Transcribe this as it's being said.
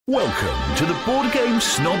Welcome to the Board Game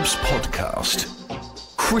Snobs podcast.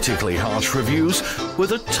 Critically harsh reviews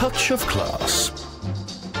with a touch of class.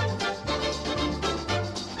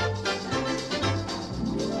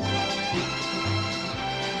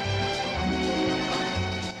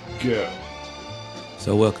 Go.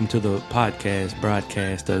 So welcome to the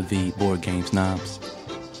broadcast of the Board Game Snobs.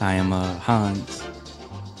 I am Hans,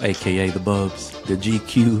 a.k.a. the Bubs, the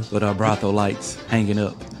GQ with our brothel lights hanging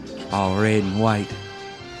up, all red and white.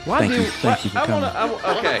 Thank you for coming.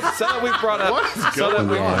 Okay, so that we brought up. What is going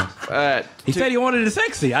on? He said he wanted it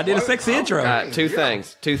sexy. I did a sexy intro. Two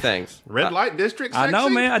things. Red light district. I know,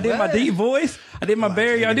 sexy? man. I did my deep voice. I did my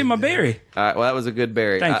Barry. I did my Barry. All right, well, that was a good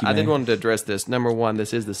Barry. Thank you, I did man. want to address this. Number one,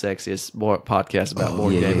 this is the sexiest podcast about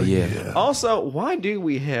board games. Yeah. Also, why do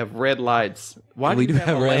we have red lights? Why We do do you have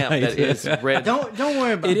a have red lamp lights. that is red? Don't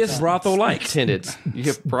worry about It is that. brothel like. tinted. You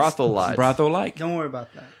have brothel lights. Brothel like. Don't worry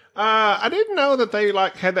about that. I didn't know that they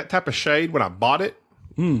had that type of shade when I bought it.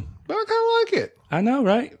 But I kind of like it. I know,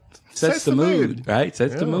 right? Sets the mood, right?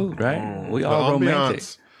 Sets the mood, right? We all The romantic.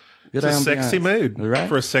 ambiance. Good It's a sexy ambiance. mood Right?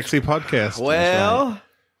 for a sexy podcast. Well,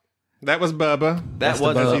 That was Bubba. that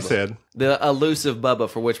was as he Bubba. said. The elusive Bubba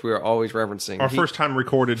for which we are always referencing. Our first time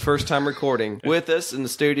recorded. First time recording with us in the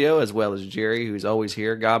studio, as well as Jerry, who's always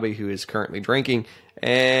here, Gabi, who is currently drinking,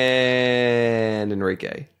 and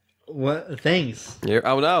Enrique. What? Thanks.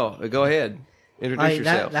 Oh no! Go ahead, introduce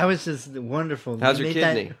yourself. That was just wonderful. How's You your made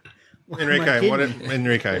that- kidney? Enrique. My What? kidney.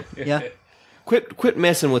 Enrique. Yeah. Quit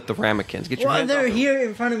messing with the ramekins. Get your Well, hands they're off. here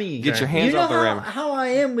in front of me. Get your hands you know off the ramekin. how I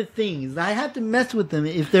am with things. I have to mess with them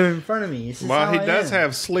if they're in front of me. It's just While how he I does am.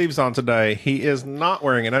 have sleeves on today, he is not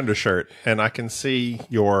wearing an undershirt, and I can see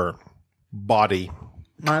your body.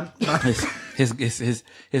 my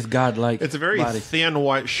His godlike. It's a very body. thin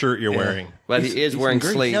white shirt you're wearing. But he is wearing some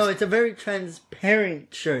grease. sleeves. no. It's a very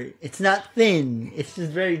transparent shirt. It's not thin. It's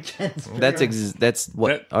just very transparent. That's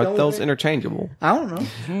what are Don't those worry. interchangeable? I don't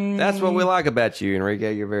know. That's what we like about you,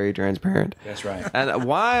 Enrique. You're very transparent. That's right. And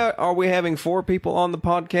why are we having 4 people on the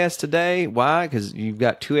podcast today? Why? Because you've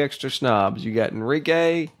got 2 extra snobs. You got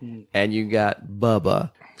Enrique and you got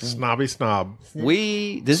Bubba. Snobby snob.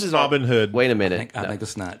 This is Robin Hood. Wait a minute. I No. think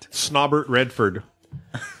it's not. Snobbert Redford.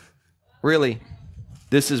 Really?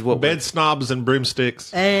 This is what Bed snobs and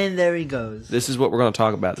broomsticks. And there he goes. This is what we're going to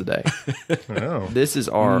talk about today. Oh. This is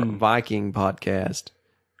our Viking podcast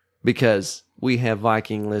because we have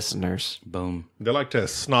Viking listeners. Boom. They like to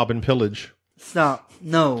snob and pillage. Stop.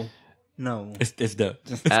 No. It's the.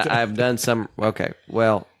 I've done some. Okay,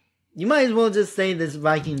 well, You might as well just say this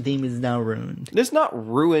Viking theme is now ruined. it's not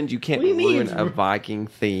ruined. You can't What do you mean ruin it's a ru- Viking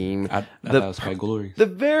theme. I thought it was quite glorious. The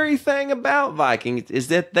very thing about Vikings is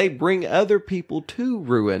that they bring other people to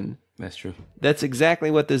ruin. That's true. That's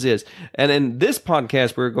exactly what this is. And in this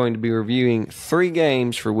podcast, we're going to be reviewing 3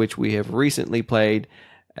 games for which we have recently played.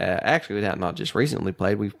 Actually, not just recently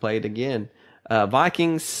played. We've played again.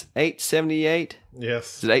 Vikings 878.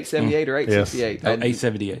 Yes. Is it 878 or 868?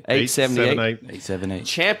 878. 878. 878.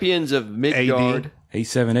 Champions of Midgard.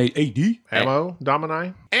 878 AD. Ammo,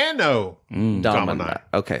 Domini, Anno. Domini.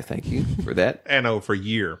 Okay, thank you for that. Anno for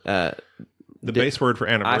year. The base word for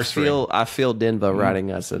anniversary. I feel Denva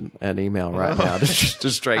writing us an email right now to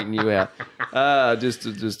straighten you out,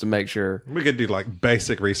 just to make sure. We could do like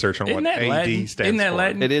basic research on Isn't what that AD Latin? stands Isn't that for.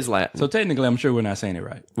 Latin? It is Latin. So technically, I'm sure we're not saying it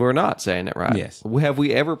right. We're not saying it right. Yes. Have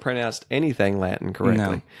we ever pronounced anything Latin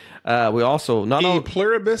correctly? We also not E only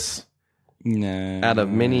pluribus No. out of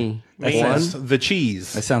many means one. the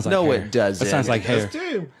cheese. That sounds like No, hair. it doesn't. That sounds like hair. Let's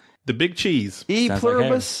do the big cheese. E Sounds like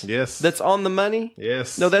pluribus. Yes. That's on the money.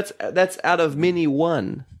 Yes. No, that's out of many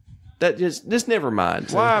one. That just never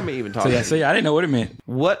mind. Why am I even So talking? yeah, I didn't know what it meant.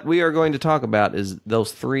 What we are going to talk about is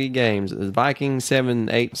those 3 games: the Vikings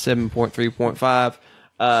 7.8,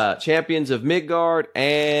 7.3.5, Champions of Midgard,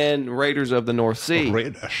 and Raiders of the North Sea.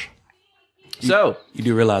 Reddish. So, You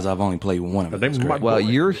do realize I've only played one of them. name's Mike. well,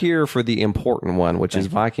 you're here for the important one, which is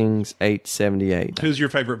Vikings 878. Who's your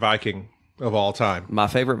favorite Viking of all time? My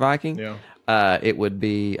favorite Viking? Yeah. It would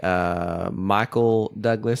be Micheal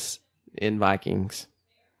Douglass in Vikings.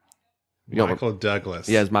 Micheal Douglass.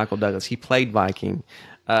 Yes, Micheal Douglass. He played Viking.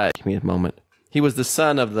 Give me a moment. He was the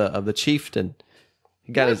son of the chieftain.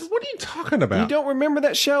 He got his. What are you talking about? You don't remember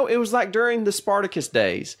that show? It was like during the Spartacus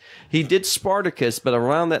days. He did Spartacus, but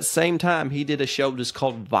around that same time, he did a show just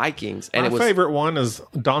called Vikings, and My it was. favorite one is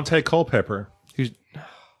Dante Culpepper.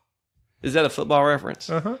 Is that a football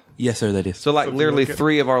reference? Yes, sir, that is. So, like, literally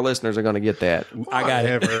 3 of our listeners are going to get that. I got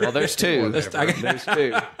it. Well, there's 2. There's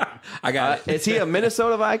 2. I got it. Is he a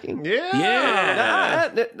Minnesota Viking?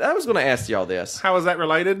 Yeah. Yeah. I was going to ask y'all this. How is that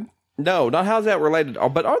related? No, not how's that related.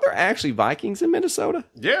 But are there actually Vikings in Minnesota?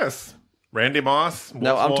 Yes. Randy Moss.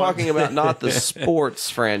 No, I'm Wolf talking Lawrence. about not the sports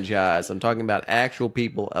franchise. I'm talking about actual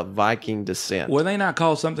people of Viking descent. Were they not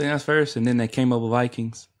called something else first, and then they came up with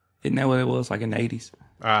Vikings? Isn't that what it was, like in the 80s?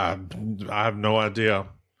 I have no idea.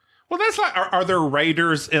 Well, that's like, are there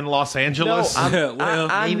Raiders in Los Angeles? I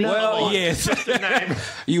know. Yes.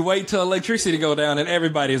 You wait till electricity go down, and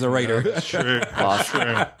everybody's a Raider. That's true. That's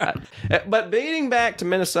true. But beating back to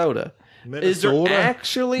Minnesota, is there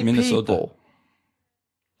actually people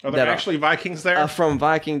Are there that actually Vikings there? from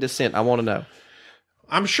Viking descent? I want to know.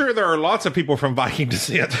 I'm sure there are lots of people from Viking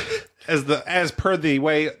descent, as per the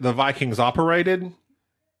way the Vikings operated.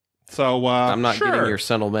 So I'm not sure. getting your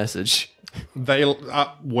subtle message. They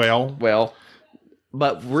Well,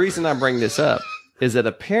 but reason I bring this up is that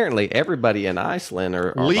apparently everybody in Iceland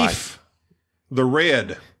are Leaf, the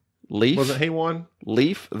Red. Leaf Wasn't he one?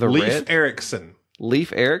 Leaf the Leif Red. Erickson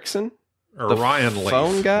Leif Erickson. or The Ryan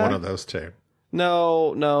phone Leaf. guy? One of those two.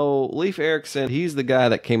 No. Leif Erickson. He's the guy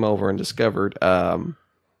that came over and discovered.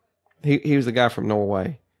 He was the guy from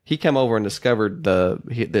Norway. He came over and discovered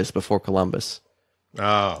this before Columbus.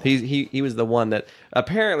 Oh, He was the one that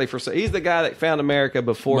apparently he's the guy that found America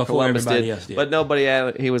before Columbus everybody did. else did. But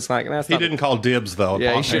nobody. He was like, that's he not. didn't call dibs though. Yeah,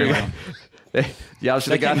 he upon should that. have. Y'all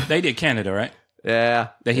should have got. They did Canada, right? Yeah,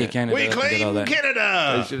 They hit Canada. We did all claim that. they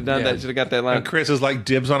Canada. should have done that. Should have got that line. And Chris is like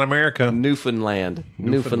dibs on America. Newfoundland.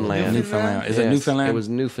 Newfoundland. Is it Yes, Newfoundland? It was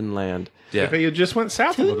Newfoundland. Yeah. If he just went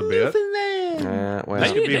south a little bit, Well,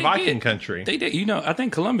 this could be They Viking did. country. They did. I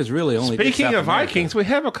think Columbus really only. did Speaking South of America. Vikings, we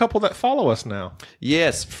have a couple that follow us now.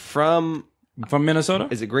 yes, from from Minnesota.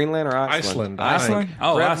 is it Greenland or Iceland? Iceland. I think. Iceland?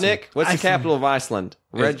 Oh, Revnik. Iceland. What's the Iceland. capital of Iceland?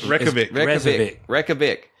 Reykjavik.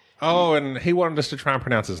 Reykjavik. Oh, and he wanted us to try and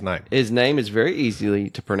pronounce his name. His name is very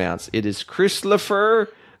easily to pronounce. It is Kristoffer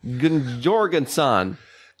Jorgensen.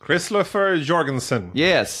 Christopher Jorgensen.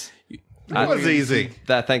 Yes. That was easy.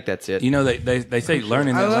 I think that's it. They say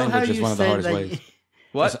learning I that love how language is you one of the say hardest like, ways.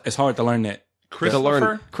 What? It's hard to learn that. To learn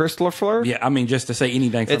Christopher? Christopher? Yeah, I mean, just to say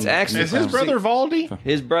anything. From It's actually- Is his brother Valdi?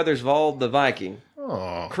 His brother's Vald the Viking.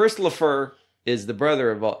 Oh. Christopher is the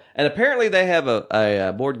brother of Vald. And apparently they have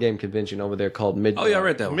a board game convention over there called Midgard. Oh yeah, I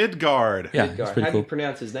read that one. Midgard. Yeah, Midgard. that's How pretty do you cool.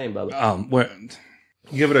 pronounce his name, Bubba?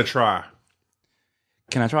 Give it a try.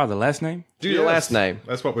 Can I try the last name? Do your last name.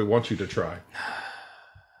 That's what we want you to try.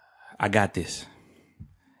 I got this.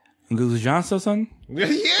 Goose Johnson or something?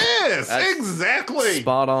 Yes, exactly.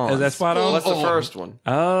 Spot on. Is that spot on? What's the first one?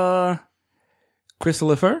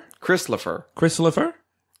 Christopher? Christopher.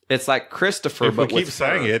 It's like Christopher, If we but keep with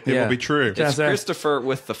saying fur. it, it Yeah. will be true. Can I It's say- Christopher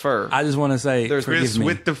with the fur. I just want to say, There's forgive Chris me.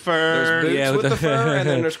 with the There's fur. boots Yeah, with with the the- fur, and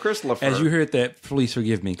then there's Christopher. As you heard that, please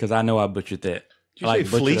forgive me, because I know I butchered that. Did you say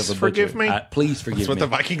butchered fleece of a butcher. forgive me? Please forgive That's what me. the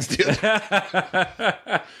Vikings did.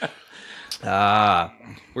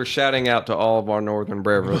 We're shouting out to all of our northern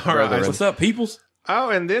brethren. What's up, peoples? Oh,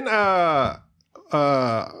 and then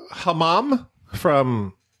Hammam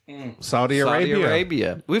from Saudi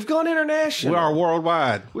Arabia. We've gone international. We are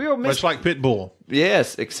worldwide. We are much like Pitbull.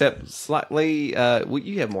 Yes, except slightly.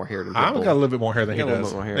 You have more hair than I've Pitbull. got a little bit more hair than he You got a little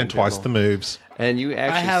does, bit more hair and than twice Pitbull. the moves. And you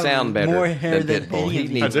actually have sound better more hair than than Pitbull. any He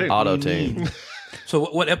of you. needs I do. auto tune. So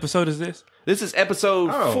what episode is this? This is episode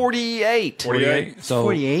Oh. 48. 48. So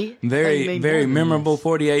 48? I Very, made very more than memorable. this.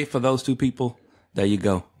 48 for those two people. There you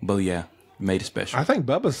go. Booyah. Made it special. I think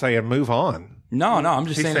Bubba's saying move on. No, I'm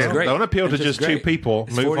just He's saying saying it's great. don't appeal to It's just two great. people.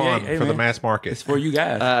 It's Move 48. on Hey, for the man. mass market. It's for you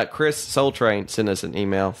guys. Chris Soultrain sent us an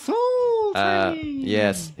email.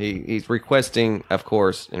 Yes, he's requesting, of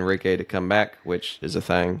course, Enrique to come back, which is a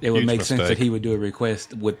thing. It would Huge make sense mistake. that he would do a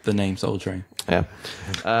request with the name Soul Train. Yeah.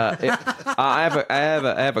 I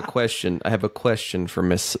have a question. I have a question for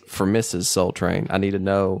Mrs. Soultrain. I need to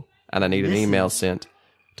know, and I need an email sent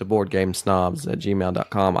to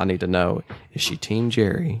boardgamesnobs@gmail.com. I need to know, is she Team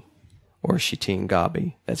Jerry or is she Team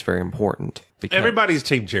Gobby? That's very important. Because Everybody's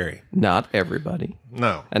Team Jerry. not everybody.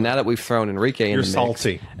 No. And now that we've thrown Enrique in You're the mix,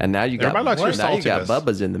 salty. and now you got Everybody likes your now you got saltiness.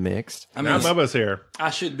 Bubba's in the mix. I Now mean, Bubba's here.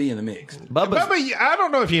 I should be in the mix. Bubba's Bubba, I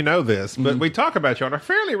don't know if you know this, but we talk about you on a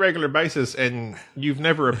fairly regular basis, and you've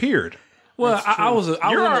never appeared. Well, I was You're in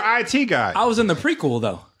the, our IT guy. I was in the prequel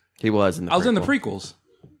though. he was in the I was in the prequel. prequels.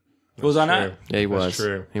 Was I not? true. Yeah, he was. That's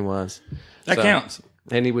true. He was. That So- counts.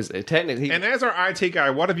 And he was technically. And as our IT guy,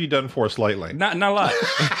 what have you done for us lately? Not a lot.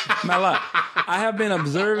 Not a lot. I have been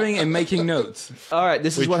observing and making notes. All right,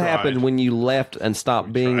 this is what tried. happened when you left and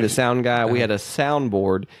stopped being the sound guy. We had a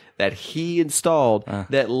soundboard that he installed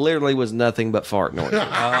that literally was nothing but fart noise. And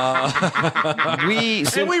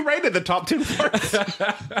we rated the top 10 first.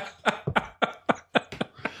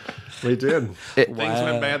 We did. Things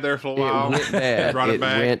went bad there for a while. It went bad. Brought it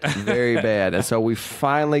back. Went very bad, and so we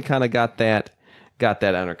finally kind of got that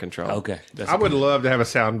under control. Okay. I would love to have a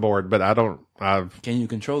soundboard, but I don't. Can you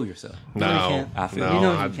control yourself? No, I feel no. You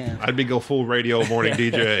know you can. I'd be go full radio morning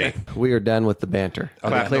DJ. We are done with the banter.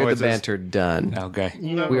 Clap Declare the noises. banter done. Okay.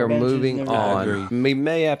 You know We are benches moving never- on. We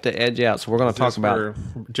may have to edge out, so we're going to talk This about. where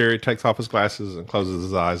Jerry takes off his glasses and closes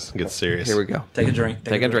his eyes and gets serious. Here we go. Take a drink.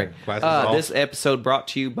 Take a drink. Glasses off. This episode brought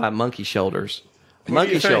to you by Monkey Shoulders. do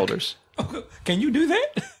Monkey you think? Shoulders. Can you do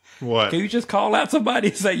that? What? Can you just call out somebody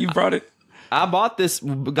and say you brought it? I bought this.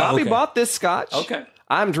 Gobby Okay. bought this scotch. Okay.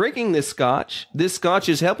 I'm drinking this scotch. This scotch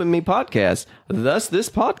is helping me podcast. Thus, this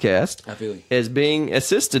podcast I feel you. is being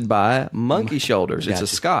assisted by Monkey Shoulders. It's a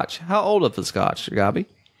Gotcha. scotch. How old of the scotch, Gobby?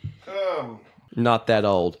 Not that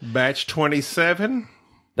old. Batch 27,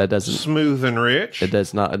 That doesn't. smooth and rich, It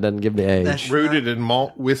does not. It doesn't give the age. That's rooted in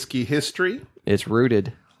malt whiskey history. It's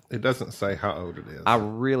rooted. It doesn't say how old it is. I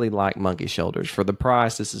really like Monkey Shoulders. For the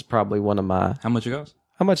price, this is probably one of my. How much it goes?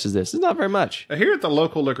 How much is this? It's not very much. Here at the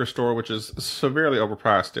local liquor store, which is severely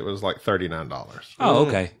overpriced, it was like $39. Oh,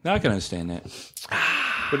 okay. Now I can understand that.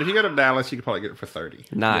 But if you go to Dallas, you could probably get it for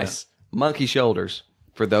 $30. Nice. Monkey Shoulders,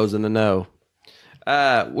 for those in the know.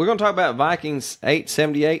 We're going to talk about Vikings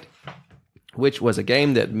 878, which was a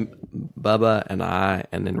game that Bubba and I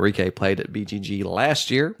and Enrique played at BGG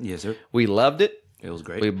last year. Yes, sir. We loved it. It was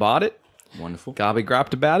great. We bought it. Wonderful. Gobby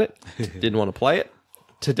griped about it. Didn't want to play it.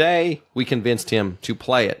 Today, we convinced him to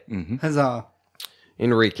play it. Huzzah.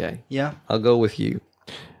 Enrique, Yeah, I'll go with you.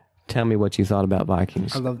 Tell me what you thought about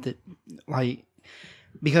Vikings. I loved it. Like,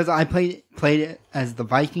 because I played it as the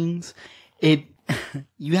Vikings,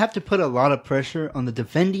 you have to put a lot of pressure on the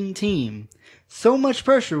defending team. So much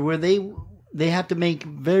pressure where they have to make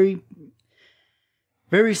very,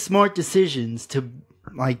 very smart decisions to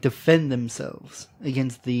like defend themselves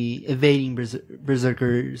against the evading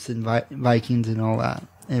berserkers and Vikings and all that.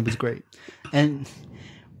 And it was great. And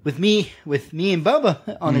with me and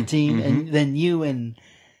Bubba on a team, and then you and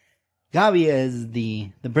Gabi as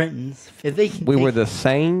the Britons, if they can, We were the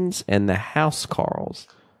Thanes and the Housecarls.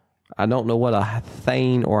 I don't know what a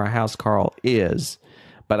Thane or a Housecarl is,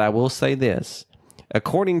 but I will say this.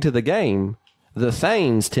 According to the game, the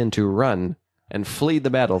Thanes tend to run and flee the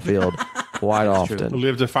battlefield quite often.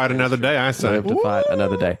 Live to fight another day, I say. Live to fight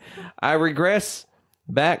another day. I regress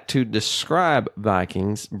back to describe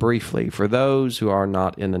Vikings briefly for those who are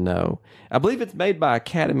not in the know. I believe it's made by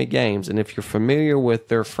Academy Games, and if you're familiar with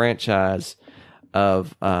their franchise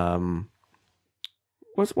of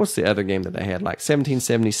what's the other game that they had, like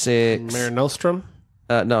 1776? Mare Nostrum?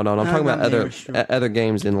 No, I'm talking about not other Maelstrom. other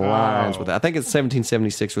games in lines with it. I think it's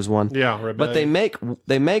 1776 was one. Yeah, But they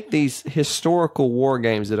make these historical war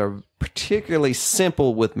games that are particularly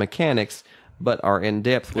simple with mechanics, but are in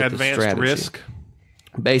depth with the Advanced strategy. Risk.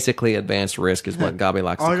 Basically, advanced risk is what Gabi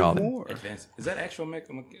likes to Art call of it. War. Is that actual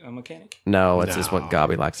mechanic? No, it's just what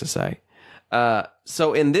Gabi likes to say.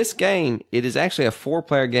 So in this game, it is actually a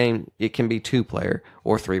 4-player game. It can be 2-player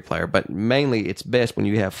or 3-player, but mainly it's best when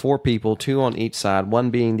you have 4 people, 2 on each side, one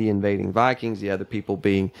being the invading Vikings, the other people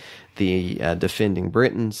being the defending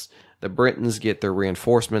Britons. The Britons get their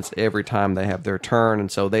reinforcements every time they have their turn,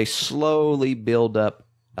 and so they slowly build up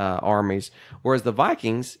armies, whereas the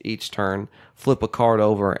Vikings each turn flip a card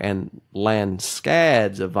over and land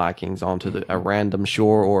scads of Vikings onto a random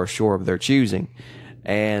shore or a shore of their choosing.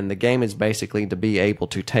 And the game is basically to be able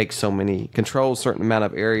to control a certain amount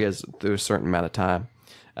of areas through a certain amount of time.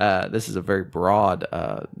 This is a very broad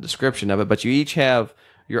description of it, but you each have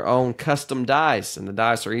your own custom dice, and the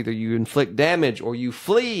dice are either you inflict damage or you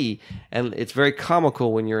flee. And it's very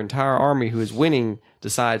comical when your entire army who is winning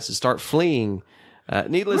decides to start fleeing.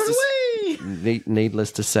 Needless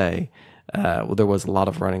to say, there was a lot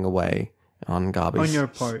of running away on Gabi's,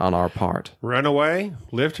 on our part. Run away,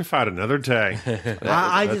 live to fight another day.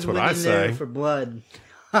 I That's just what went I in there say. for blood.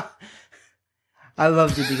 I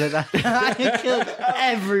loved it because I killed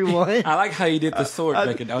everyone. I like how you did the sword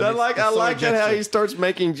making. I like that how he starts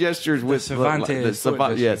making gestures with Cervantes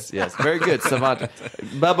sword gesture. Yes, very good, Savant.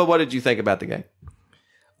 Bubba, what did you think about the game?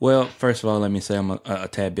 Well, first of all, let me say I'm a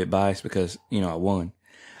tad bit biased because I won,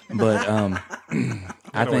 but I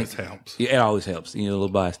think always helps. Yeah, it always helps. You know, a little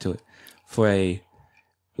bias to it. For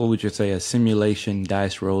what would you say, a simulation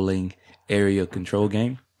dice rolling area control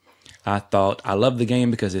game. I love the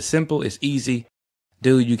game because it's simple, it's easy.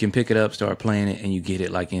 Dude, you can pick it up, start playing it, and you get it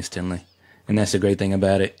like instantly. And that's the great thing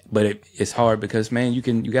about it. But it's hard because, man, you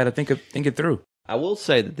got to think it through. I will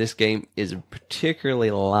say that this game is particularly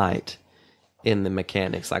light in the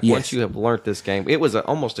mechanics. Like Yes. once you have learned this game, it was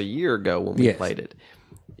almost a year ago when we Yes. played it.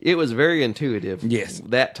 It was very intuitive. Yes.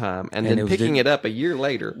 That time, and And then picking it up a year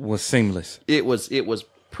later Was seamless. it was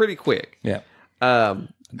pretty quick. Yeah.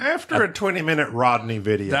 After a 20-minute Rodney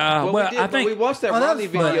video. Well, well, we did, I think but we watched that Oh, Rodney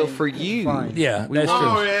that's fine. video for you. Fine. yeah, that's true.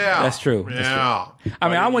 Oh, yeah. That's true. Yeah. I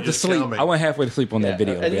mean, I went to Just tell sleep. me. I went halfway to sleep on that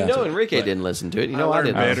video. to And be you honest know, with Enrique didn't listen to it. You know, I learned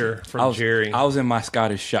didn't. better from Jerry. I was in my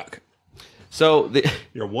Scottish shock. So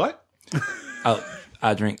You're what?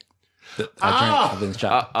 I drink. I was in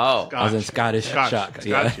shock. I was in Scottish shock.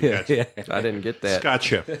 Gotcha. Yeah. I didn't get that.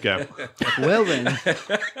 Gotcha. Go. Well then,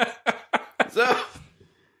 So,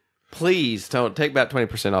 please don't take about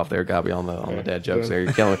 20% off there, Gabby, on the dad jokes there.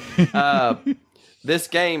 You're killing me. This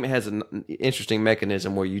game has an interesting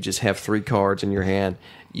mechanism where you just have 3 cards in your hand.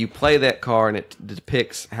 You play that card, and it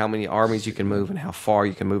depicts how many armies you can move and how far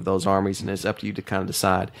you can move those armies, and it's up to you to kind of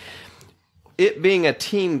decide. It being a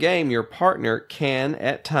team game, your partner can,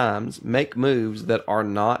 at times, make moves that are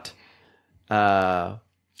not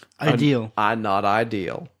ideal. not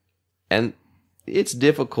ideal. And it's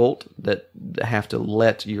difficult that have to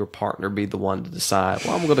let your partner be the one to decide,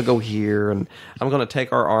 well, I'm going to go here and I'm going to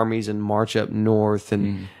take our armies and march up north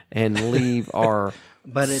and leave our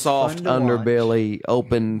But it's soft fun to watch. underbelly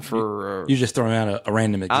open for... You're just throwing out a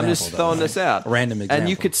random example. I'm just throwing this out. A random example. And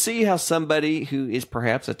you could see how somebody who is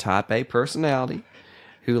perhaps a type A personality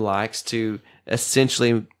who likes to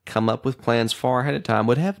essentially come up with plans far ahead of time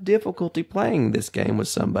would have difficulty playing this game with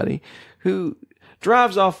somebody who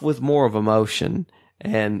drives off with more of emotion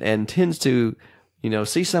and tends to,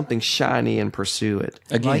 see something shiny and pursue it.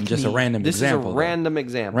 Again, like just me. a random This example. is a though. random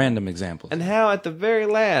example. Random example. And how at the very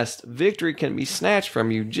last, victory can be snatched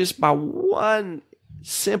from you just by one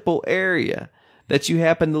simple area that you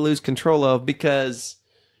happen to lose control of because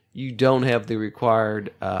you don't have the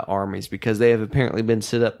required armies, because they have apparently been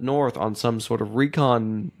set up north on some sort of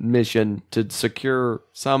recon mission to secure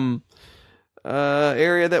some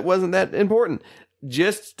area that wasn't that important.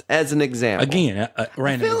 Just as an example. Again, a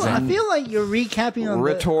random I example. feel like you're recapping on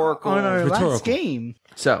Rhetorical. on our Rhetorical. last game.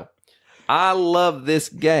 So, I love this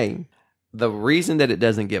game. The reason that it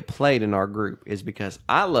doesn't get played in our group is because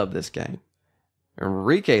I love this game.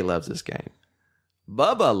 Enrique loves this game.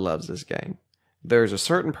 Bubba loves this game. There's a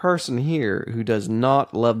certain person here who does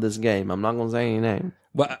not love this game. I'm not going to say any name.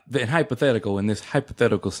 But in this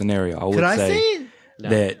hypothetical scenario, I would Could I say say it?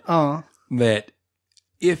 that Oh, that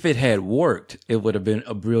if it had worked, it would have been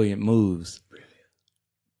a brilliant moves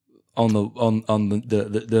on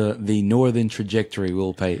the northern trajectory.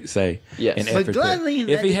 We'll say Yes. in But effort there. gladly If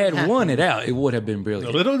that he had didn't won happen. it out, it would have been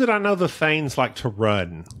brilliant. Little did I know the Thanes like to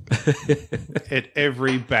run at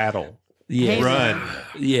every battle. Yes, Run.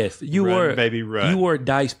 yes, you Run, were baby, run. You were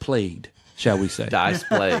dice plagued, shall we say? Dice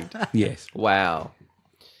plagued. Yes. Wow.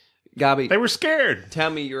 Gabi, They were scared. tell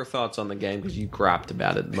me your thoughts on the game because you griped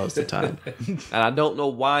about it most of the time. And I don't know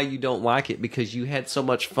why you don't like it because you had so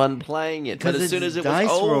much fun playing it. But 'Cause as soon it's as it was dice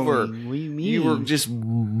over, rolling. What do you you were mean? just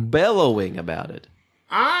bellowing about it.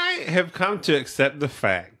 I have come to accept the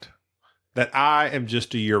fact that I am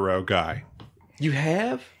just a Euro guy. You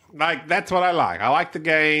have? Like, that's what I like. I like the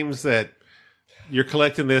games that you're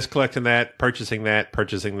collecting this, collecting that, purchasing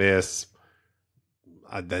this.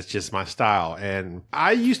 That's just my style. And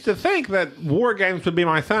I used to think that war games would be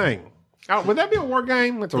my thing. Oh, would that be a war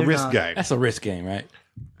game? It's a They're risk not. game. That's a risk game, right?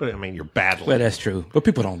 But I mean, you're battling. Well, that's true. But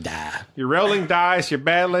people don't die. You're rolling dice, you're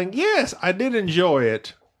battling. Yes, I did enjoy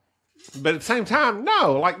it. But at the same time,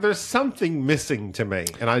 no. Like, there's something missing to me.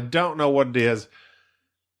 And I don't know what it is.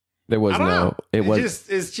 There was I don't know.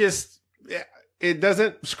 It's just, it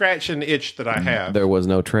doesn't scratch an itch that I have. There was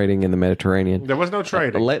no trading in the Mediterranean. There was no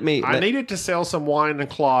trading. I needed to sell some wine and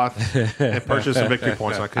cloth and purchase some victory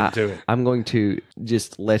points. I couldn't do it. I'm going to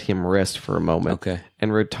just let him rest for a moment. Okay.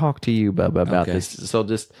 And talk to you, Bubba, about Okay. this. So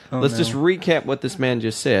let's just recap what this man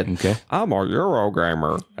just said. Okay. I'm a Euro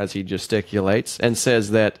gamer, as he gesticulates and says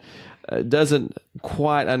that doesn't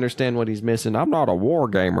quite understand what he's missing. I'm not a war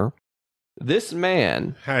gamer. This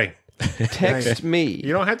man Hey, texted me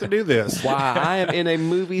you don't have to do this. while I am in a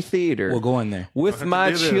movie theater We'll go in there. with to my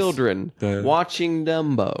do this. children watching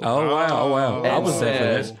Dumbo. Oh, wow. Oh, wow. I And was there for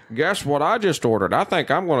says, this. guess what I just ordered? I think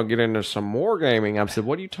I'm going to get into some more gaming. I said,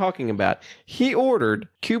 what are you talking about? He ordered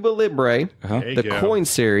Cuba Libre, There you the go. coin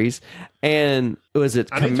series, and was it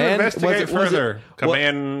I need to Command? investigate was it further.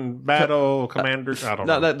 Command battle commanders. I don't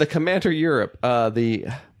no, know. the Commander Europe.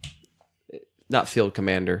 Not Field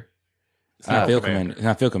Commander. It's not Field Commander. It's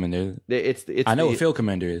not Field Commander. It's I know the- what Field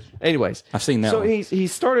Commander is. Anyways, I've seen that so one. he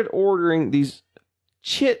started ordering these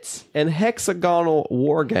chits and hexagonal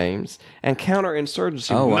war games and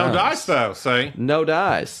counterinsurgency. Oh, wow. No dice though. See, No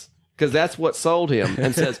dice. because that's what sold him,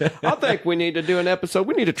 and says, "I think we need to do an episode.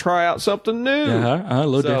 We need to try out something new." A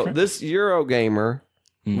little So different. this Eurogamer,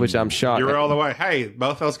 which I'm shocked. You're all the way. Hey,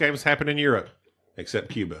 both those games happen in Europe, except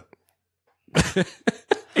Cuba.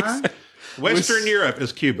 Western Europe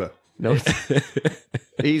is Cuba. No,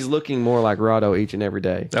 he's looking more like Rado each and every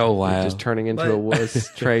day. Oh, wow. He's just turning into But- a wuss,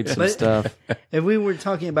 trade some But- stuff. If we were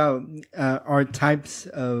talking about our types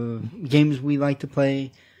of games we like to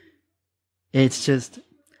play, it's just,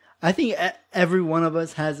 I think every one of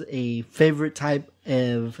us has a favorite type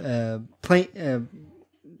of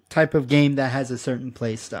type of game that has a certain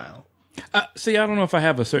play style. See, I don't know if I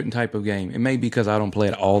have a certain type of game. It may be because I don't play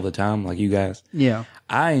it all the time like you guys. Yeah.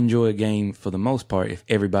 I enjoy a game for the most part if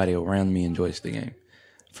everybody around me enjoys the game.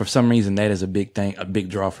 For some reason, that is a big thing, a big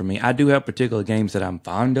draw for me. I do have particular games that I'm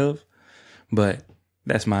fond of, but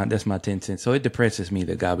that's my 10 cents. So it depresses me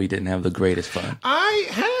that Gabi didn't have the greatest fun. I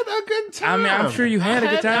had a good time. I mean, I'm sure you had a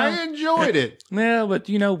good time. I enjoyed it. Well, but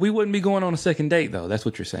we wouldn't be going on a second date though. That's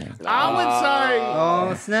what you're saying. I would say.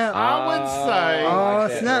 Oh, snap. I would say.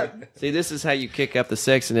 Oh, snap. See, this is how you kick up the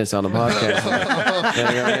sexiness on the podcast.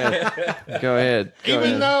 Yeah, go ahead.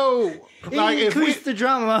 Even though, like, Increase the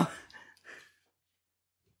drama.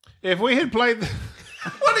 if we had played.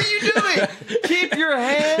 What are you doing? Keep your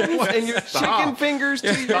hands and your Stop. chicken fingers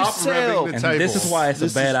to Stop yourself. rubbing the And table. this is why it's a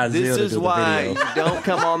bad idea This to is do the why video. you don't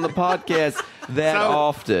come on the podcast that So-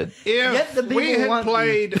 often. Yet the If people we had want-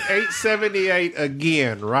 played 878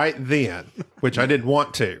 again right then, which I didn't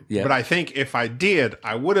want to, Yeah. but I think if I did,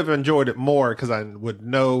 I would have enjoyed it more because I would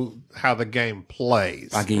know how the game plays.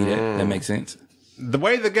 I get it. That makes sense. The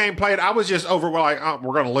way the game played, I was just overwhelmed. Like, oh,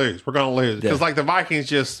 we're going to lose. We're going to lose. Because, Yeah. like, the Vikings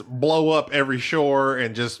just blow up every shore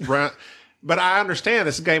and just run. But I understand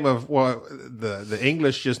it's a game of, well, the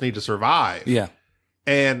English just need to survive. Yeah.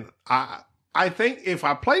 And I think if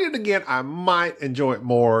I played it again, I might enjoy it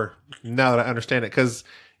more now that I understand it. Because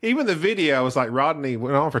even the video was like, Rodney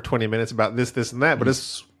went on for 20 minutes about this, and that, but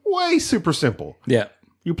it's way super simple. Yeah.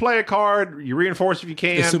 You play a card, you reinforce if you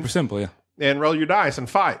can, It's super simple. Yeah. and roll your dice and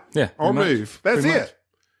fight. Yeah, Or pretty much. move. That's Pretty it. much.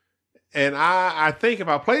 And I think if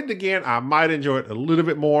I played it again, I might enjoy it a little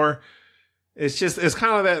bit more. It's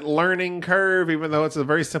kind of that learning curve, even though it's a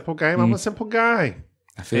very simple game. I'm a simple guy.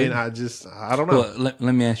 I feel And you. I don't know. Well,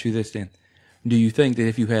 let me ask you this then. Do you think that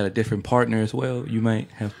if you had a different partner as well, you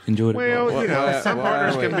might have enjoyed it Well, more? some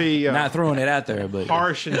partners can be Not throwing it out there, but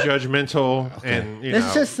harsh and judgmental, and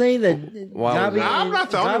Let's just say that Wow. Gabi I'm and-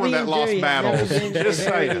 not the only one Gabi that and lost Jerry have battles. never been Just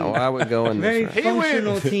saying. Oh, I would go in very this. He went-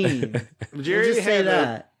 functional team. Jerry Just say had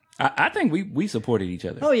that. I think we supported each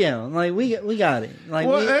other. Oh yeah, like we got it. Like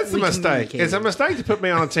Well, we, that's a we mistake. communicated. It's a mistake to put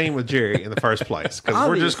me on a team with Jerry in the first place because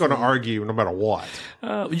we're just going to Obviously. argue no matter what.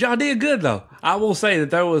 Y'all did good though. I will say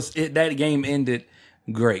that that game ended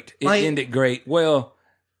great. It Like- ended great. Well,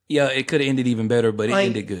 yeah, it could have ended even better, but it Like-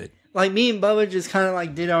 ended good. Like me and Bubba just kind of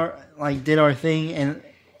like did our thing, and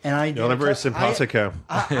I did Y'all are very simpatico.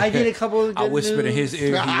 I did a couple of good I whispered in his moves.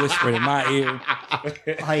 ear. He whispered in my ear.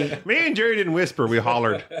 Like Me and Jerry didn't whisper. We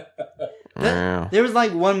hollered. there was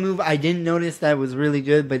like one move I didn't notice that was really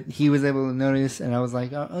good, but he was able to notice, and I was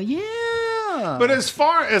like, oh yeah. But as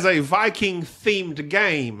far as a Viking themed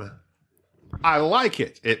game, I like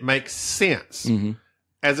it. It makes sense.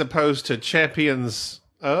 As opposed to Champions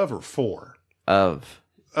of or For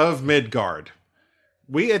of Midgard.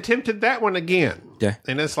 We attempted that one again. Yeah.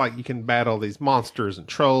 And it's like you can battle these monsters and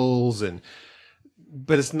trolls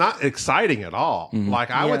but it's not exciting at all.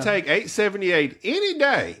 Like I would Yeah. take 878 any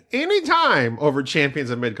day, any time over Champions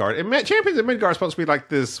of Midgard. And Champions of Midgard is supposed to be like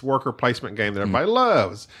this worker placement game that everybody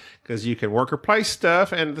loves because you can worker place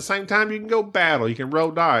stuff and at the same time you can go battle, you can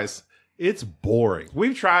roll dice. It's boring.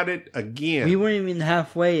 We've tried it again. we weren't even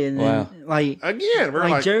halfway, and then like Again, we're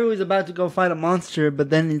like Jerry was about to go fight a monster, but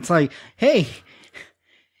then it's like, hey,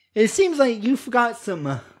 it seems like you forgot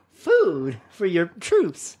some food for your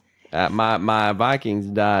troops. My Vikings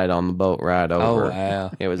died on the boat ride over. Oh,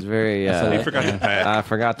 wow. It was very. he forgot to pack. I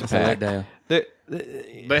forgot to pack. Letdown.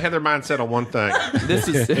 They had their mindset on one thing. This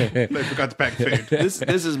is They forgot to pack food. this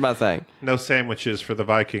is my thing. No sandwiches for the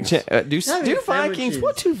Vikings. Do Not do even Vikings? sandwiches.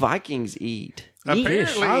 What do Vikings eat?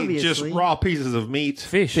 Apparently, obviously. just raw pieces of meat.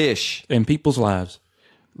 Fish. in people's lives.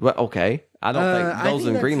 Well, okay. I don't I think those think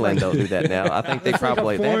in that's Greenland like- don't do that now. I think they That's like a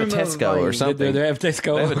probably they have a form of, Tesco or like- something. They have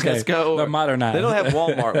Tesco. They have a Okay. Tesco. They're modernized. They don't have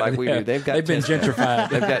Walmart like we do. They've got They've been Tesco. gentrified.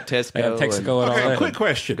 They've got Tesco. They have Texaco and all Okay, that. quick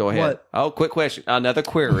question. Go ahead. What? Oh, quick question. Another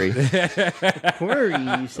query. Query,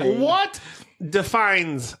 you say? What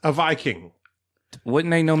defines a Viking? Wasn't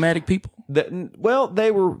they nomadic people? Well, they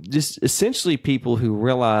were just essentially people who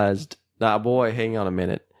realized, nah, boy, hang on a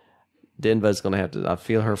minute. Denva's going to have to, I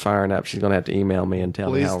feel her firing up. She's going to have to email me and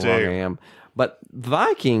tell me how wrong I am. But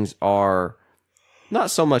Vikings are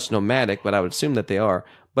not so much nomadic, but I would assume that they are.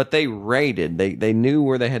 But they raided. They knew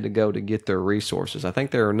where they had to go to get their resources. I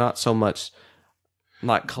think they're not so much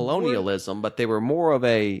like colonialism, but they were more of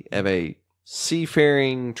a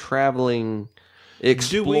seafaring, traveling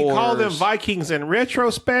explorers. Do we call them Vikings in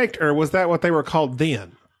retrospect, or was that what they were called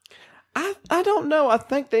then? I don't know. I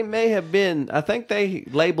think they may have been. I think they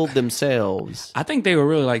labeled themselves. I think they were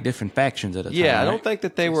really like different factions at the time. Yeah, I right? don't think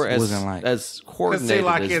that they were as coordinated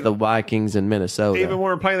as the Vikings in Minnesota. Even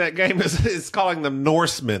when we're playing that game, it's calling them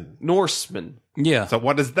Norsemen. Norsemen. Yeah. So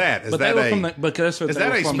what is that? Is that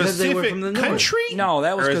a specific country? No,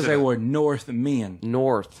 that was because they were Northmen.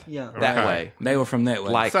 North. Yeah. That way. They were from that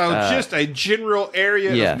way. Like, So just a general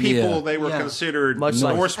area of people, they were considered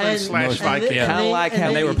Norsemen / Vikings. Kind of like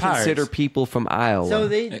how they were consider people from Iowa. So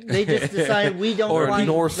they just decided we don't Or like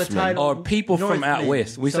Norsemen. the title. Or people from out Northmen.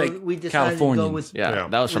 west. We say decided Californians. to go with,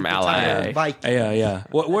 that was from with the title LA. Viking. Yeah.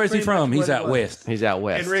 Where's he pretty from? much He's what out it was. west. He's out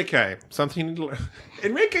west. Enrique, something you need to learn.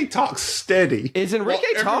 Enrique talks steady. Is Enrique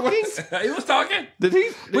talking? He was talking.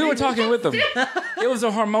 We were talking with him. It was a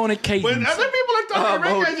harmonic cadence. When other people are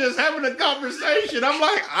talking, Enrique just having a conversation. I'm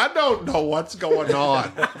like, I don't know what's going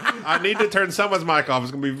on. I need to turn someone's mic off.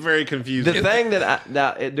 It's going to be very confusing. The thing that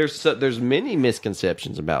there's many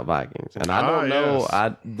misconceptions about Vikings, and I don't know.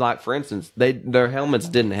 Yes. Like for instance, their helmets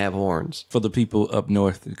didn't have horns. For the people up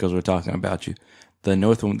north, because we're talking about you, the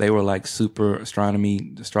north one, they were like super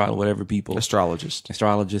whatever people.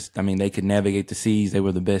 Astrologists. I mean, they could navigate the seas. They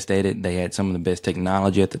were the best at it. They had some of the best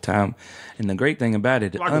technology at the time. And the great thing about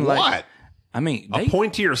it, like unlike, what? I mean, A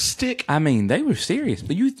pointier stick? I mean, they were serious.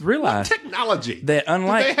 But you realize Technology. that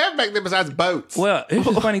unlike, What they have back then besides boats? well, here's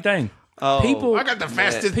the funny thing. People, I got the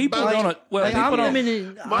fastest people boat. don't. Well, Like, people I'm don't.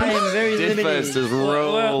 limited. I am very Fist limited. is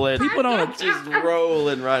rolling. People don't. Just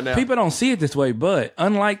rolling right now. People don't see it this way, but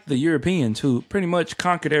unlike the Europeans who pretty much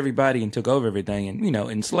conquered everybody and took over everything and,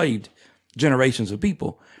 enslaved generations of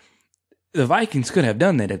people, the Vikings could have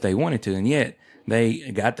done that if they wanted to, and yet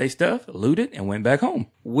they got their stuff, looted, and went back home.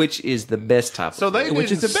 Which is the best type So of they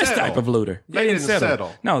Which is the best type of looter. They didn't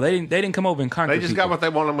settle. No, they didn't come over and conquer They just people. got what they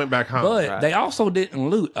wanted and went back home. But they also didn't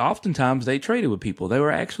loot. Oftentimes, they traded with people. They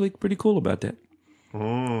were actually pretty cool about that.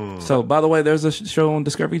 So, by the way, there's a show on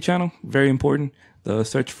Discovery Channel. Very important. The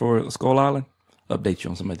Search for Skull Island. Update you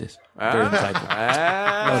on some of this. Very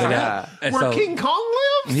insightful. And Where so- King Kong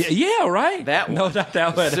lives? Yeah, right. That No, one. not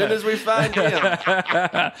that one. As soon as we find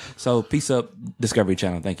him. So, peace up, Discovery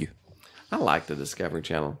Channel. Thank you. I like the Discovery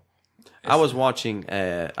Channel. I was watching.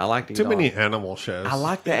 I like to Too many animal shows. I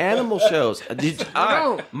like the animal shows.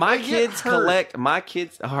 All right, my kids collect. My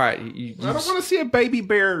kids. All right, I don't want to see a baby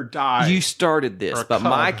bear die. you started this, Or a but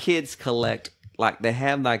my cub. kids collect. Like they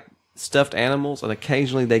have like stuffed animals, and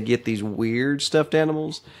occasionally they get these weird stuffed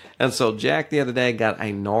animals. And so Jack the other day got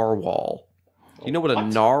a narwhal. You know what a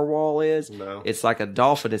narwhal is? No. It's like a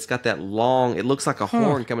dolphin. It's got that long. It looks like a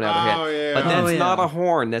horn coming out of their head, Oh, yeah. but that's Oh, yeah. not a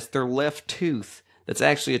horn. That's their left tooth. That's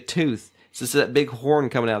actually a tooth. It's just that big horn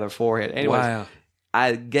coming out of their forehead. Anyways, Wow.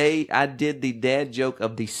 I did the dad joke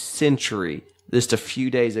of the century just a few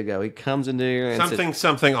days ago. He comes into here and says,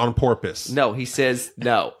 something on porpoise. no, he says,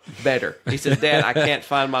 no, better. He says, Dad, I can't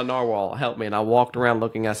find my narwhal. Help me. And I walked around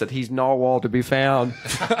looking. I said, he's narwhal to be found.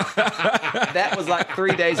 That was like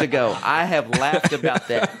 3 days ago. I have laughed about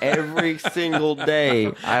that every single day.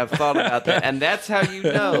 I have thought about that. And that's how you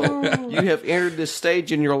know you have entered this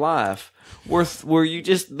stage in your life where you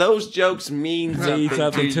just, those jokes mean Need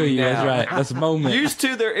something to you. That's now. right. That's a moment. Used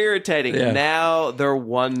to, they're irritating. Yeah. Now they're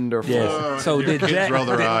wonderful. Yes. So your did kids Jack roll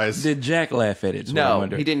their eyes. Did Jack laugh at it? Is what I No,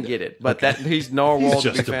 wonder. he didn't get it. But that he's narwhal He's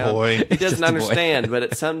to be just a found. boy. He doesn't just a boy. understand, but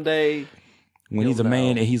at someday When he's a he'll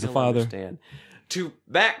man know. and he's a He'll father. understand. To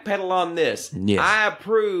backpedal on this, Yes. I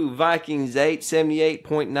approve Vikings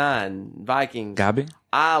 878.9 Vikings. Gabi?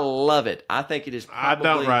 I love it. I think it is I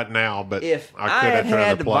probably, don't right now, but if I I could had after had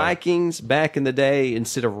another play. Vikings back in the day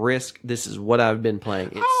instead of Risk, this is what I've been playing.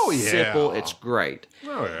 It's Oh, yeah. simple. It's great.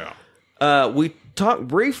 Oh, yeah. We talked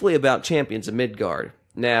briefly about Champions of Midgard.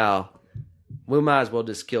 Now, we might as well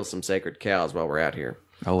just kill some sacred cows while we're out here.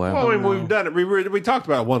 Oh, well. Well, I mean, we've done it. We talked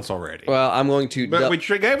about it once already. Well, I'm going to... but we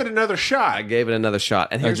gave it another shot. I gave it another shot.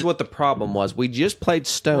 And here's what the problem was. We just played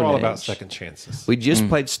Stone We're all Age. about second chances. We just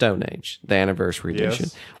played Stone Age, the anniversary Yes.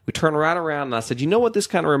 edition. We turned right around and I said, you know what this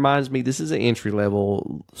kind of reminds me? This is an entry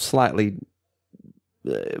level, slightly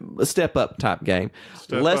a step up type game.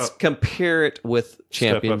 Step Let's up. compare it with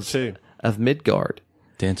Champions too. of Midgard.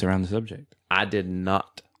 Dance around the subject. I did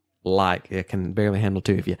not like, I can barely handle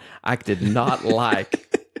two of you. I did not like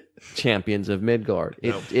Champions of Midgard.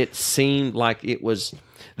 It seemed like it was.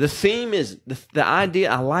 The theme is the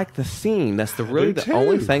idea. I like the theme. That's the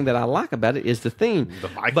only thing that I like about it is the theme. The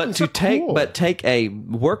Vikings but to are cool. take a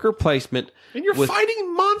worker placement And you're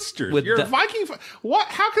fighting monsters. You're a Viking. What?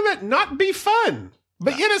 How can that not be fun?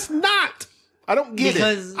 But yet it's not. I don't get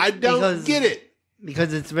it. I don't get it.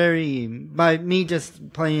 Because it's very, by me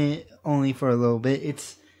just playing it only for a little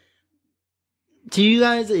bit, to you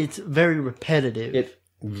guys, it's very repetitive.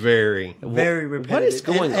 Very repetitive. What is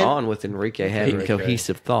going on with Enrique having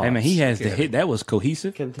cohesive thoughts? I mean, he has the hit that was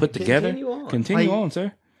cohesive, put together. Continue on,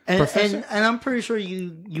 sir. And I'm pretty sure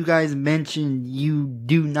you guys mentioned you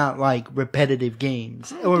do not like repetitive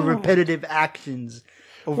games or repetitive actions.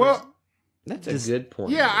 That's a good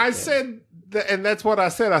point. Yeah, I said that, and that's what I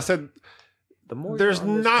said. I said there's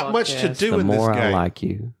not much to do in this game. The more I like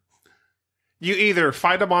you. You either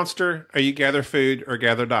fight a monster, or you gather food, or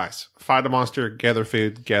gather dice. Fight a monster, gather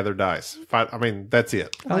food, gather dice. I mean, that's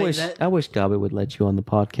it. I wish Gabi would let you on the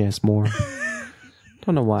podcast more.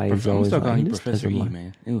 Don't know why he's always stuck on like, Professor E,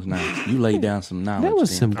 man. It was nice. You laid down some knowledge. That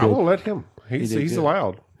was some I good. will let him. He's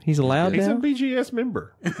allowed. He's allowed He's now? a BGS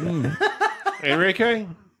member. Enrique,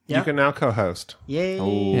 you can now co-host. Yay.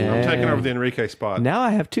 I'm taking over the Enrique spot. Now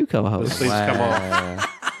I have two co-hosts. Please come on.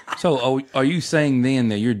 So, are you saying then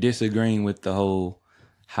that you're disagreeing with the whole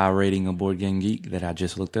high rating of Board Game Geek that I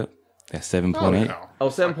just looked up? That's 7.8. Oh,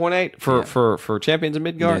 7.8 for Champions of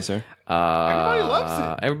Midgard? Yes, sir.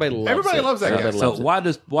 Everybody loves it. Everybody loves that game. So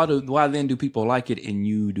why then do people like it and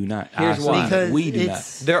you do not? Here's why. Because we do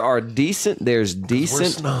not. There's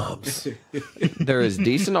decent. Snobs. There is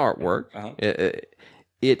decent artwork.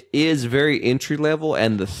 It is very entry level,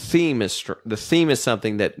 and the theme is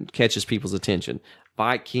something that catches people's attention.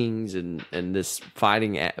 Vikings and this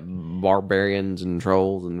fighting barbarians and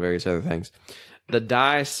trolls and various other things. The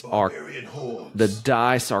dice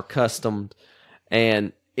are customed,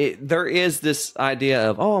 and there is this idea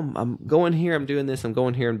of I'm going here, I'm doing this, I'm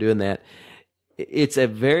going here, I'm doing that. It's a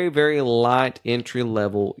very, very light entry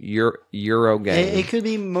level Euro game. It could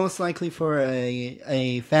be most likely for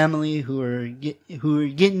a family who are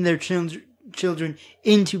getting their children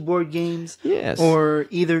into board games. Yes. Or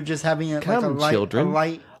either just having a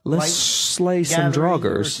light. Let's slay some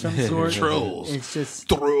draugrs. Some sort. Trolls. It's just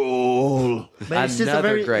Troll. But it's just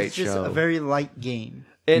a very light game.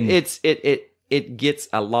 And it gets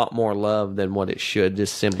a lot more love than what it should,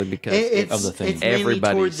 just simply because of the thing. It's mainly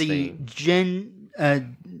toward the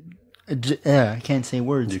I can't say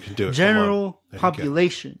words. You can do it. General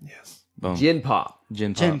population. Yes. Boom. Gen Pop.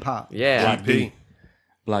 Gen Pop. Yeah.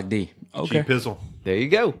 Block D. Okay. G-Pizzle. There you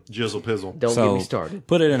go. Jizzle Pizzle. Don't get me started.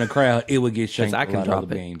 Put it in a crowd, it would get shanked. I can drop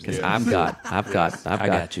it games. because I've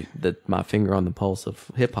got you. My finger on the pulse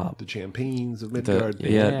of hip hop. The champions of Midgard.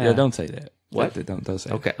 Yeah, don't say that. What? Don't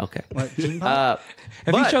say Okay. What, Gen Pop?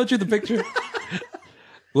 Have you showed you the picture?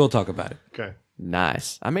 We'll talk about it. Okay.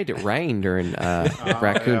 Nice. I made it rain during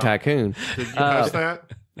Raccoon Tycoon. Did you post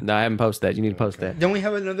that? No, I haven't posted that. You need to post that. Don't we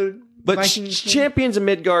have another But Vikings game? Champions of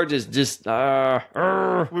Midgard is just We I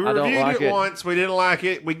don't reviewed like it once. We didn't like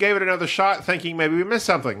it. We gave it another shot thinking maybe we missed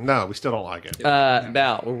something. No, we still don't like it.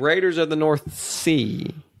 Now, Raiders of the North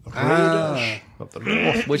Sea, Of the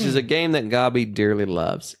North. which is a game that Gabi dearly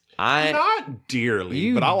loves. I Not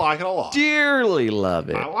dearly, but I like it a lot. dearly love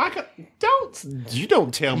it. I like it. You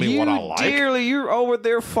don't tell me what I like. You're over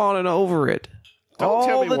there fawning over it. Don't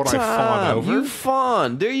tell all me the what I time. fawn over. You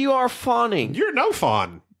fawn. There you are fawning. You're no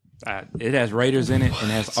fun. It has Raiders in it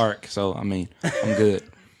and has Ark, so I mean, I'm good.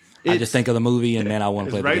 I just think of the movie and then I want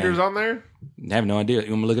to play Is the Raiders game. on there? I have no idea.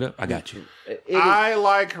 You want me to look it up? I got you. I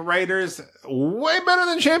like Raiders way better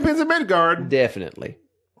than Champions of Midgard. Definitely.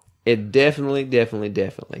 It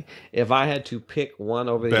definitely. If I had to pick one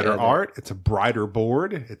over the Better other, art. It's a brighter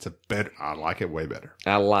board. It's a better. I like it way better.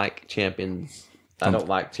 I like Champions. I don't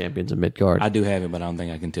like Champions of Midgard. I do have it, but I don't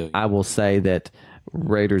think I can tell you. I will say that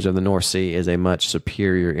Raiders of the North Sea is a much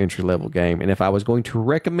superior entry-level game. And if I was going to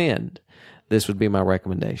recommend, this would be my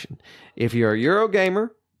recommendation. If you're a Euro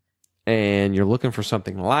gamer and you're looking for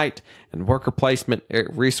something light and worker placement,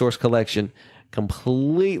 resource collection,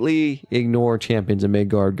 completely ignore Champions of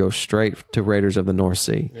Midgard. Go straight to Raiders of the North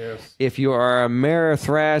Sea. Yes. If you are a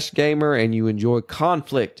Amerithrash gamer and you enjoy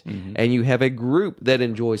conflict and you have a group that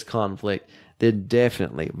enjoys conflict, then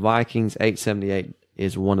definitely Vikings 878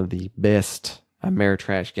 is one of the best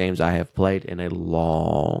Ameritrash games I have played in a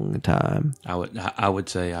long time. I would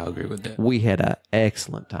say I agree with that. We had an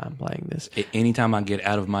excellent time playing this. Anytime I get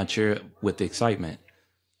out of my chair with the excitement,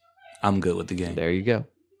 I'm good with the game. There you go.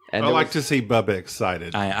 And I like to see Bubba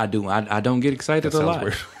excited. I do. I don't get excited That a sounds lot.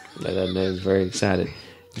 weird. That is very excited.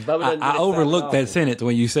 I overlooked that sentence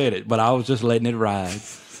when you said it, but I was just letting it ride.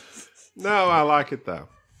 No, I like it though.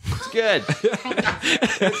 It's good.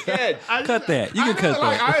 It's good. Cut that. You can cut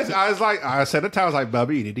that. I said it. I was like,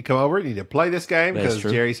 Bubba, you need to come over. You need to play this game That's because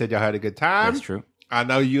true. Jerry said y'all had a good time. That's true. I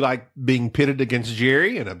know you like being pitted against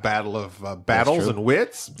Jerry in a battle of battles and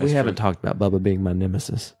wits. We haven't talked about Bubba being my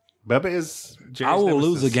nemesis. Bubba is Jerry's I will nemesis.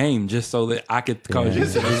 lose a game just so that I could cause you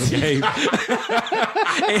to lose a game.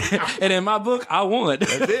 and in my book, I won.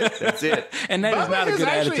 That's it. And that Bubba is not a has good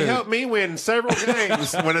actually attitude. helped me win several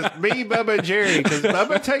games when it's me, Bubba, and Jerry. Because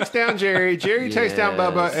Bubba takes down Jerry, Jerry takes down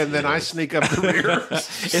Bubba, and then I sneak up the rear.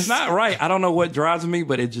 It's not right. I don't know what drives me,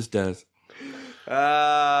 but it just does.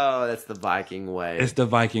 Oh, that's the Viking way. It's the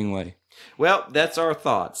Viking way. Well, that's our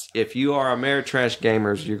thoughts. If you are Ameritrash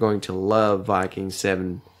gamers, you're going to love Vikings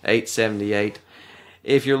 878.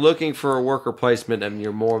 If you're looking for a worker placement and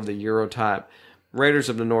you're more of the Euro type, Raiders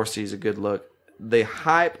of the North Sea is a good look. The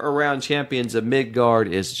hype around Champions of Midgard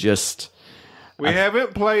is just... We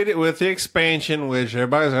haven't played it with the expansion, which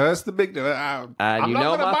everybody's that's the big deal. you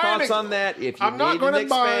know my thoughts on that. If you need an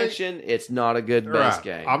expansion, it's not a good base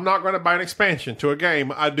game. I'm not going to buy an expansion to a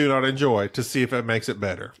game I do not enjoy to see if it makes it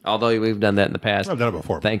better. Although we've done that in the past. I've done it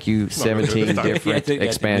before. Thank you, 17 different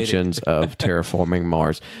expansions of Terraforming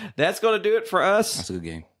Mars. That's going to do it for us. That's a good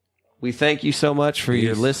game. We thank you so much for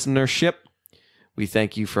your listenership. We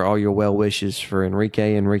thank you for all your well wishes for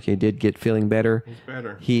Enrique. Enrique did get feeling better. He's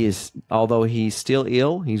better. He is, although he's still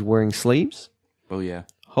ill, he's wearing sleeves. Oh, yeah.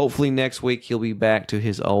 Hopefully next week he'll be back to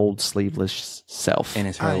his old sleeveless self. And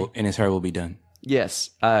his hair will be done. Yes.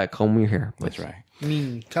 Comb your hair. That's right. I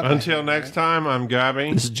mean, cut Until my hair, next time, I'm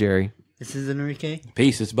Gabby. This is Jerry. This is Enrique.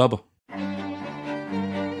 Peace. It's Bubba.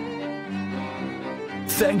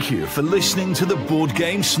 Thank you for listening to the Board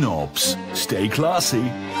Game Snobs. Stay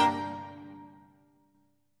classy.